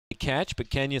catch, but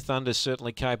Can Your Thunder's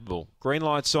certainly capable. Green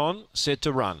light's on, set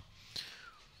to run.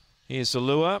 Here's the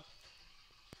lure.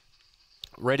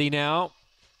 Ready now.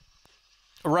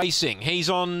 Racing. He's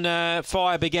on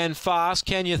fire, began fast.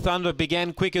 Can Your Thunder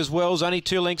began quick as well. Is only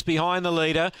 2 lengths behind the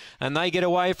leader. And they get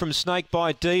away from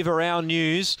Snakebite Diva, Our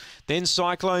News. Then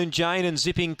Cyclone Jane and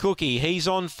Zipping Cookie. He's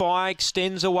on fire,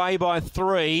 extends away by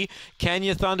 3. Can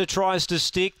Your Thunder tries to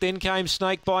stick. Then came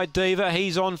Snakebite Diva.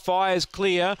 He's on fire, is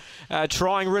clear.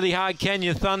 Trying really hard, Can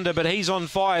Your Thunder, but he's on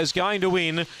fire, is going to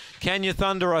win. Can Your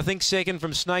Thunder, I think, second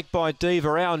from Snakebite Diva,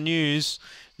 Our News.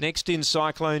 Next in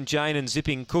Cyclone Jane and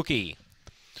Zipping Cookie.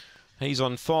 He's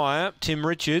on fire. Tim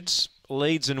Richards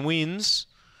leads and wins.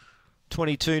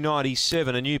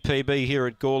 22.97, a new PB here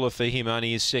at Gawler for him.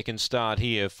 Only his second start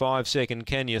here. 5 second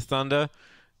Can Your Thunder.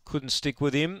 Couldn't stick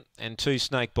with him. And 2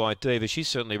 Snakebite Diva. She's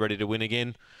certainly ready to win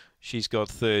again. She's got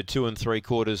third. 2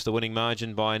 3/4 the winning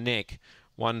margin by a neck.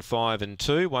 1, 5 and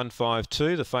 2. 1, 5,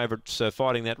 2. The favourites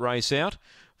fighting that race out.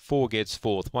 4 gets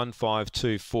fourth. 1, 5,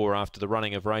 2, 4 after the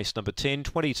running of race number 10.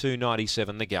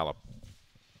 22.97 the gallop.